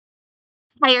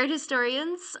Hi, art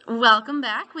historians. Welcome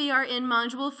back. We are in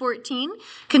Module 14,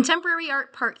 Contemporary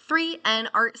Art Part 3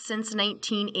 and Art Since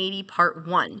 1980 Part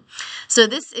 1. So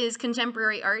this is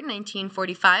Contemporary Art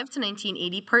 1945 to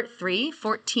 1980 Part 3,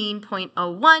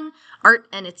 14.01, Art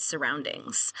and Its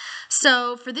Surroundings.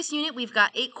 So for this unit, we've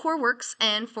got 8 core works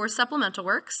and 4 supplemental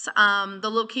works. The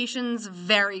locations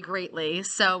vary greatly,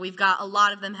 so we've got a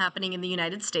lot of them happening in the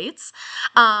United States.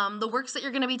 The works that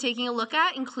you're going to be taking a look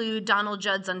at include Donald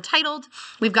Judd's Untitled.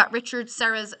 We've got Richard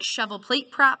Serra's Shovel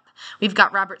Plate Prop. We've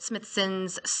got Robert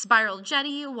Smithson's Spiral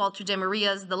Jetty, Walter de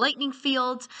Maria's The Lightning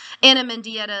Field, Anna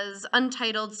Mendietta's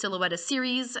Untitled Silhouette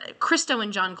series, Christo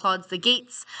and John Claude's The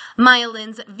Gates, Maya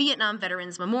Lin's Vietnam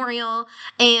Veterans Memorial,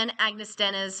 and Agnes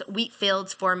Dena's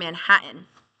Wheatfields for Manhattan.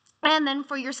 And then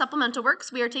for your supplemental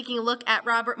works, we are taking a look at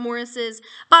Robert Morris's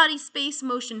Body, Space,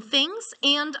 Motion, Things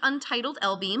and Untitled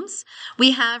L-Beams.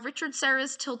 We have Richard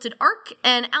Serra's Tilted Arc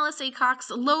and Alice Aycock's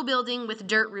Low Building with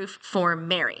Dirt Roof for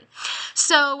Mary.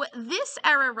 So this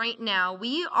era right now,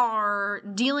 we are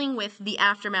dealing with the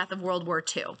aftermath of World War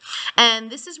II.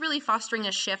 And this is really fostering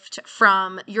a shift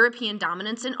from European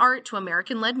dominance in art to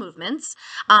American-led movements.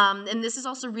 And this is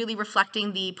also really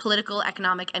reflecting the political,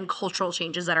 economic, and cultural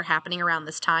changes that are happening around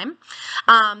this time.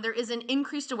 There is an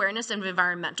increased awareness of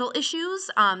environmental issues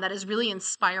that is really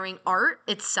inspiring art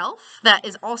itself, that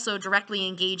is also directly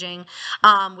engaging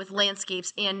with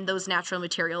landscapes and those natural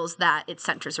materials that it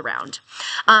centers around.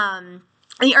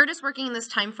 The artists working in this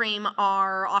time frame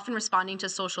are often responding to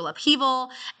social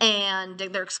upheaval, and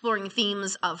they're exploring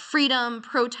themes of freedom,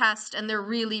 protest, and they're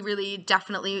really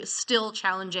definitely still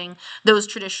challenging those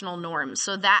traditional norms.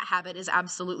 So that habit is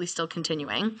absolutely still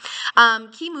continuing.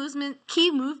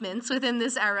 Key movements within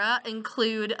this era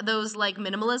include those like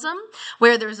minimalism,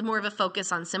 where there's more of a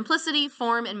focus on simplicity,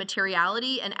 form, and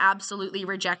materiality, and absolutely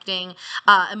rejecting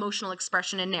emotional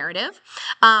expression and narrative.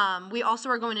 We also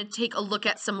are going to take a look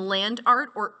at some land art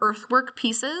or earthwork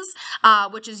pieces,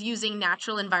 which is using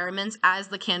natural environments as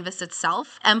the canvas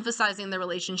itself, emphasizing the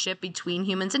relationship between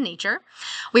humans and nature.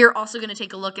 We are also going to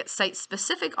take a look at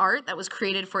site-specific art that was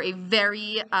created for a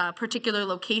very particular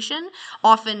location,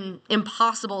 often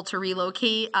impossible to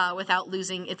relocate without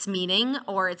losing its meaning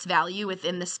or its value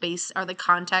within the space or the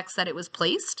context that it was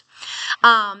placed.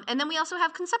 And then we also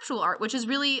have conceptual art, which is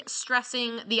really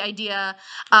stressing the idea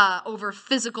over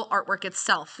physical artwork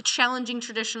itself, challenging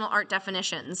traditional art definitions,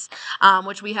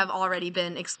 which we have already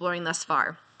been exploring thus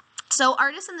far. So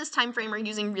artists in this time frame are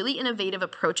using really innovative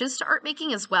approaches to art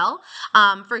making as well.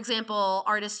 For example,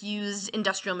 artists used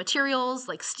industrial materials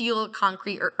like steel,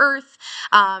 concrete, or earth,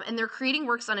 and they're creating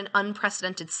works on an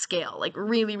unprecedented scale, like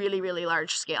really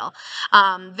large scale,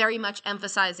 very much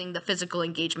emphasizing the physical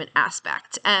engagement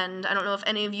aspect. And I don't know if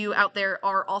any of you out there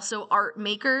are also art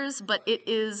makers, but it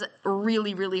is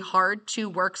really hard to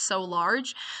work so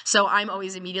large. So I'm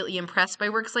always immediately impressed by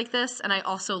works like this, and I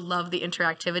also love the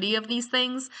interactivity of these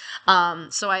things.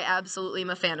 So I absolutely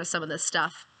am a fan of some of this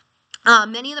stuff.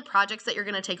 Many of the projects that you're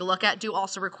going to take a look at do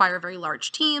also require very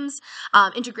large teams,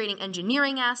 integrating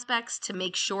engineering aspects to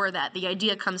make sure that the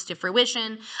idea comes to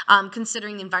fruition,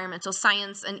 considering the environmental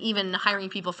science, and even hiring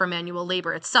people for manual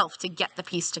labor itself to get the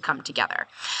piece to come together.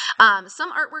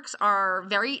 Some artworks are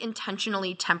very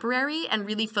intentionally temporary and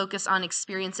really focus on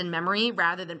experience and memory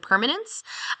rather than permanence.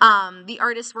 The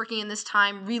artists working in this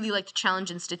time really like to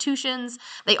challenge institutions.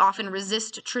 They often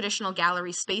resist traditional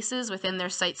gallery spaces within their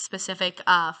site-specific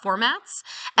formats.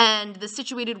 And the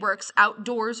situated works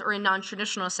outdoors or in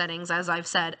non-traditional settings, as I've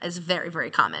said, is very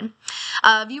common.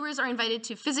 Viewers are invited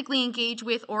to physically engage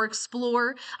with or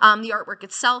explore the artwork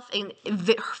itself, and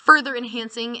further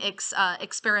enhancing its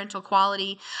experiential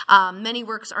quality. Many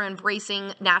works are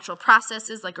embracing natural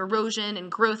processes like erosion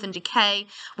and growth and decay,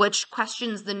 which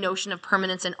questions the notion of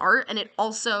permanence in art, and it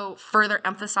also further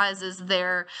emphasizes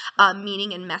their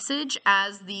meaning and message.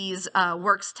 As these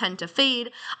works tend to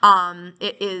fade,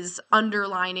 it is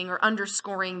underlining or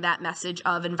underscoring that message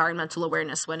of environmental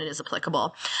awareness when it is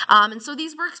applicable. And so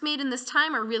these works made in this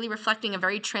time are really reflecting a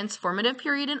very transformative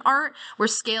period in art, where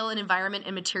scale and environment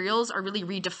and materials are really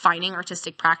redefining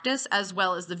artistic practice as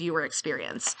well as the viewer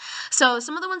experience. So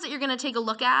some of the ones that you're going to take a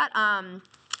look at,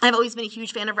 I've always been a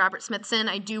huge fan of Robert Smithson.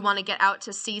 I do want to get out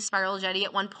to see Spiral Jetty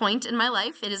at one point in my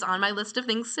life. It is on my list of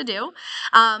things to do.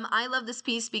 I love this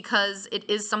piece because it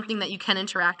is something that you can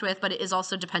interact with, but it is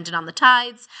also dependent on the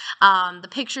tides. The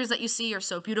pictures that you see are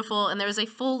so beautiful, and there's a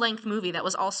full-length movie that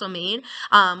was also made,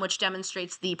 which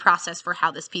demonstrates the process for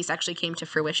how this piece actually came to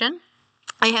fruition.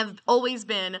 I have always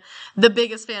been the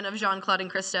biggest fan of Jean-Claude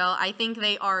and Christelle. I think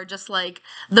they are just like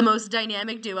the most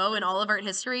dynamic duo in all of art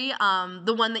history.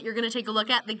 The one that you're going to take a look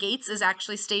at, The Gates, is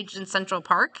actually staged in Central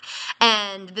Park.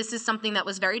 And this is something that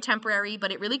was very temporary,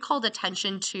 but it really called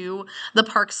attention to the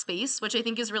park space, which I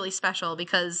think is really special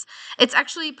because it's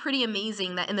actually pretty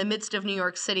amazing that in the midst of New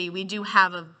York City, we do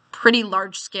have a pretty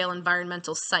large-scale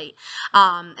environmental site.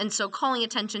 And so calling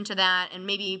attention to that and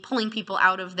maybe pulling people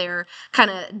out of their kind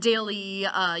of daily,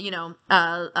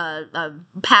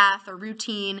 path or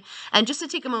routine, and just to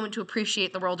take a moment to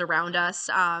appreciate the world around us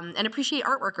and appreciate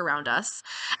artwork around us.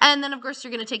 And then, of course,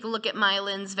 you're going to take a look at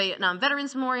Mylan's Vietnam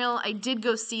Veterans Memorial. I did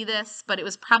go see this, but it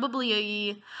was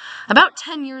probably about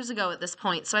 10 years ago at this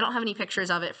point, so I don't have any pictures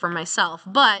of it for myself.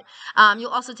 But you'll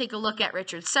also take a look at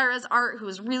Richard Serra's art, who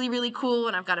is really, really cool,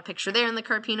 and I've got a picture there in the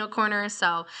Carpino corner.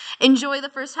 So enjoy the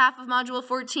first half of Module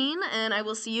 14, and I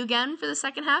will see you again for the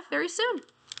second half very soon.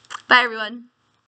 Bye, everyone.